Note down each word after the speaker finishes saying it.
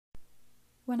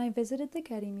When I visited the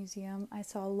Getty Museum, I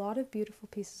saw a lot of beautiful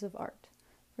pieces of art.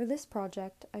 For this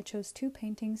project, I chose two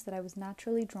paintings that I was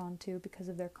naturally drawn to because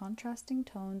of their contrasting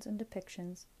tones and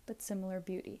depictions, but similar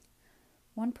beauty.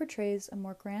 One portrays a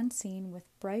more grand scene with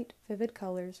bright, vivid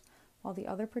colors, while the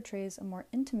other portrays a more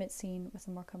intimate scene with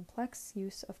a more complex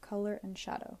use of color and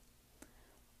shadow.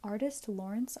 Artist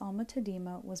Lawrence Alma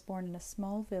Tadema was born in a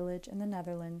small village in the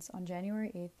Netherlands on January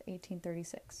 8,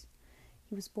 1836.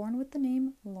 He was born with the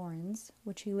name Laurens,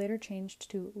 which he later changed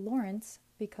to Lawrence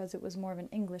because it was more of an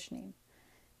English name.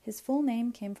 His full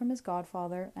name came from his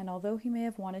godfather, and although he may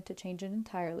have wanted to change it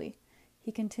entirely,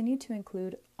 he continued to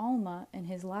include Alma in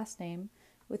his last name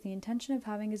with the intention of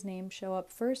having his name show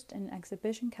up first in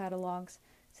exhibition catalogs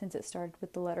since it started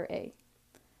with the letter A.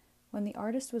 When the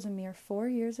artist was a mere 4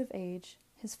 years of age,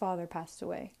 his father passed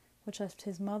away, which left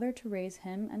his mother to raise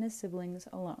him and his siblings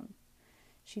alone.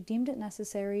 She deemed it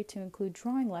necessary to include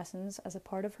drawing lessons as a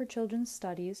part of her children's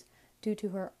studies due to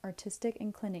her artistic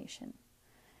inclination.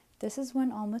 This is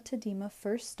when Alma Tadema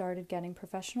first started getting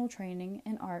professional training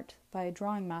in art by a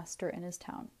drawing master in his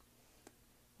town.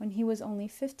 When he was only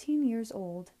 15 years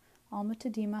old, Alma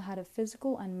Tadema had a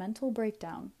physical and mental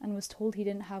breakdown and was told he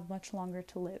didn't have much longer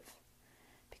to live.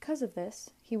 Because of this,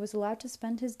 he was allowed to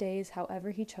spend his days however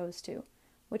he chose to,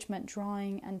 which meant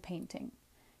drawing and painting.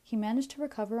 He managed to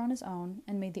recover on his own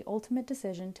and made the ultimate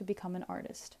decision to become an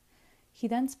artist. He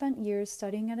then spent years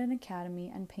studying at an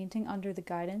academy and painting under the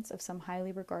guidance of some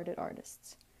highly regarded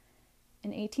artists.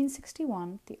 In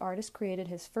 1861, the artist created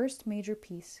his first major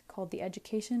piece called The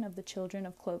Education of the Children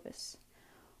of Clovis.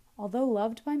 Although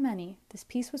loved by many, this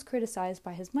piece was criticized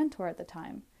by his mentor at the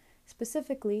time,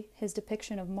 specifically his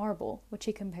depiction of marble, which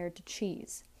he compared to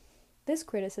cheese. This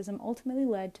criticism ultimately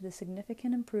led to the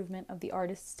significant improvement of the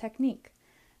artist's technique,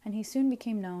 and he soon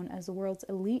became known as the world's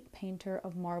elite painter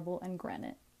of marble and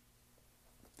granite.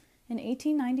 In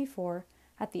 1894,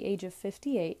 at the age of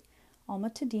 58,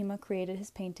 Alma Tadema created his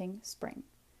painting, Spring.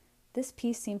 This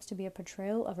piece seems to be a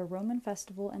portrayal of a Roman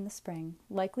festival in the spring,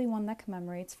 likely one that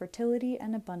commemorates fertility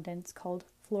and abundance called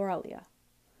Floralia,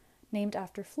 named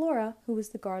after Flora, who was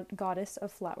the goddess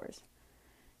of flowers.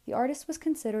 The artist was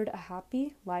considered a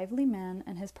happy, lively man,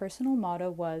 and his personal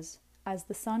motto was, "As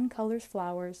the sun colors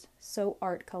flowers, so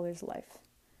art colors life."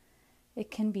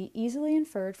 It can be easily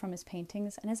inferred from his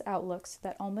paintings and his outlooks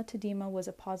that Alma Tadema was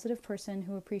a positive person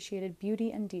who appreciated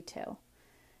beauty and detail.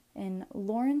 In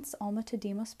Lawrence Alma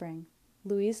Tadema Spring,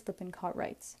 Louise Lippincott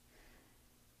writes,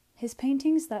 "His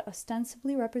paintings that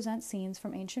ostensibly represent scenes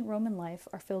from ancient Roman life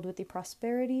are filled with the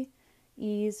prosperity,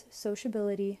 ease,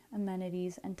 sociability,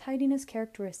 amenities, and tidiness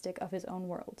characteristic of his own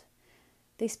world.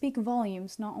 They speak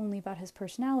volumes not only about his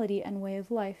personality and way of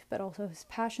life, but also his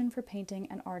passion for painting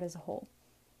and art as a whole."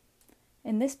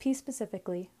 In this piece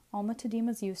specifically, Alma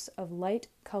Tadema's use of light,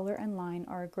 color, and line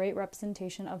are a great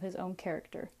representation of his own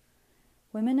character.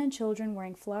 Women and children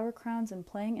wearing flower crowns and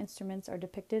playing instruments are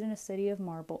depicted in a city of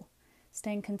marble,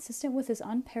 staying consistent with his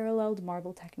unparalleled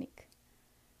marble technique.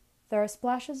 There are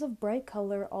splashes of bright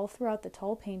color all throughout the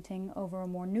tall painting over a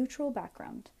more neutral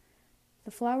background.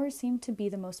 The flowers seem to be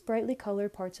the most brightly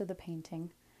colored parts of the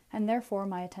painting, and therefore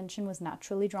my attention was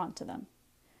naturally drawn to them.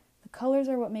 The colors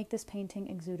are what make this painting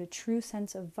exude a true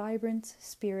sense of vibrance,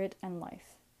 spirit, and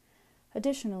life.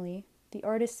 Additionally, the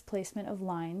artist's placement of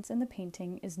lines in the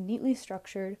painting is neatly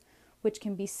structured, which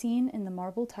can be seen in the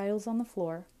marble tiles on the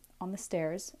floor, on the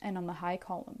stairs, and on the high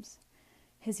columns.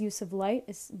 His use of light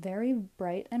is very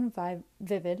bright and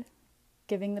vivid,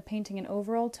 giving the painting an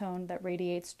overall tone that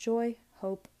radiates joy,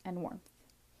 hope, and warmth.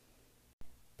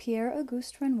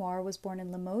 Pierre-Auguste Renoir was born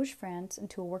in Limoges, France,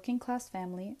 into a working-class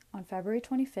family on February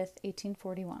 25,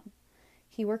 1841.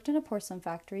 He worked in a porcelain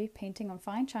factory, painting on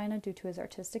fine china due to his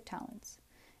artistic talents.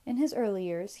 In his early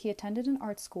years, he attended an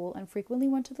art school and frequently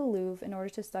went to the Louvre in order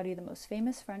to study the most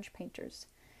famous French painters.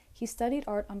 He studied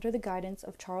art under the guidance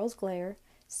of Charles Glayer,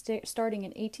 starting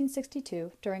in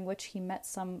 1862, during which he met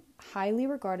some highly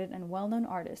regarded and well-known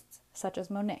artists, such as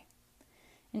Monet.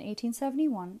 In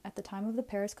 1871, at the time of the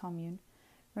Paris Commune,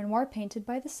 Renoir painted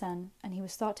by the Seine, and he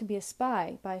was thought to be a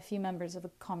spy by a few members of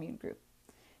the Commune group.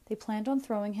 They planned on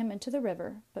throwing him into the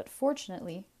river, but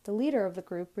fortunately, the leader of the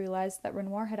group realized that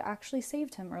Renoir had actually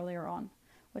saved him earlier on,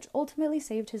 which ultimately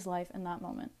saved his life in that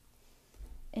moment.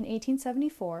 In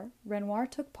 1874, Renoir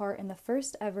took part in the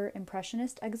first ever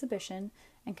Impressionist exhibition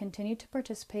and continued to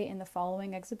participate in the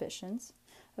following exhibitions,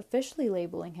 officially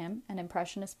labeling him an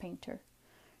Impressionist painter.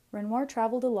 Renoir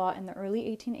traveled a lot in the early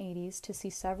 1880s to see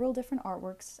several different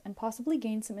artworks and possibly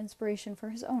gain some inspiration for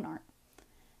his own art.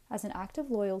 As an act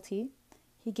of loyalty,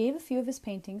 he gave a few of his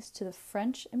paintings to the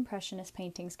French Impressionist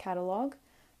paintings catalog,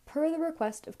 per the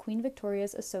request of Queen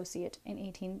Victoria's associate in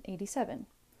 1887.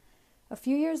 A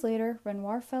few years later,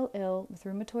 Renoir fell ill with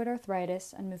rheumatoid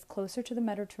arthritis and moved closer to the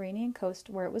Mediterranean coast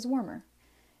where it was warmer.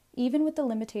 Even with the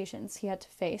limitations he had to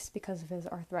face because of his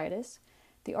arthritis,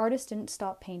 the artist didn't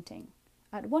stop painting.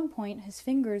 At one point, his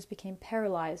fingers became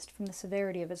paralyzed from the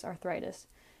severity of his arthritis,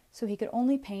 so he could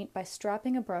only paint by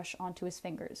strapping a brush onto his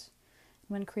fingers.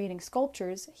 When creating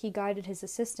sculptures, he guided his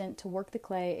assistant to work the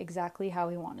clay exactly how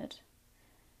he wanted.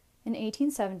 In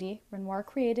 1870, Renoir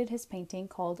created his painting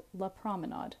called La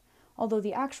Promenade, although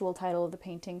the actual title of the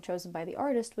painting chosen by the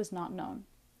artist was not known.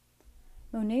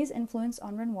 Monet's influence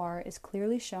on Renoir is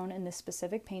clearly shown in this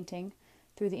specific painting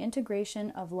through the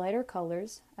integration of lighter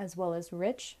colors as well as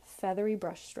rich, feathery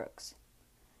brushstrokes.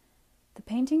 The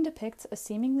painting depicts a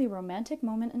seemingly romantic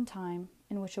moment in time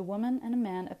in which a woman and a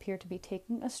man appear to be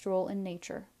taking a stroll in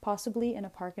nature, possibly in a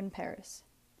park in Paris.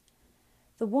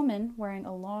 The woman, wearing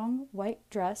a long white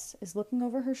dress, is looking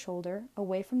over her shoulder,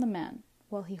 away from the man,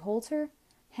 while he holds her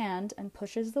hand and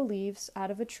pushes the leaves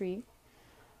out of a tree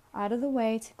out of the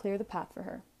way to clear the path for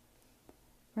her.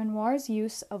 Renoir's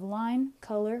use of line,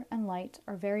 color, and light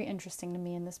are very interesting to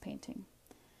me in this painting.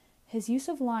 His use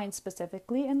of line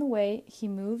specifically and the way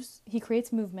he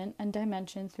creates movement and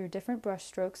dimension through different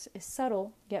brushstrokes is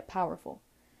subtle yet powerful.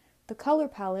 The color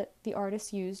palette the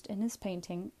artist used in his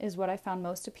painting is what I found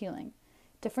most appealing.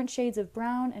 Different shades of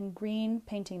brown and green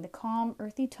painting the calm,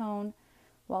 earthy tone,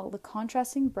 while the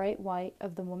contrasting bright white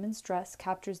of the woman's dress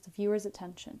captures the viewer's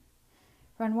attention.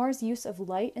 Renoir's use of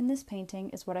light in this painting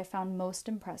is what I found most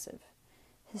impressive.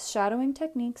 His shadowing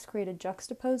techniques create a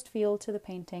juxtaposed feel to the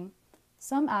painting,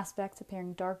 some aspects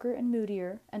appearing darker and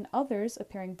moodier, and others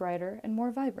appearing brighter and more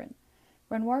vibrant.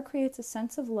 Renoir creates a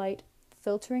sense of light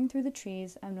filtering through the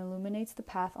trees and illuminates the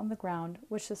path on the ground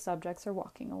which the subjects are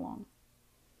walking along.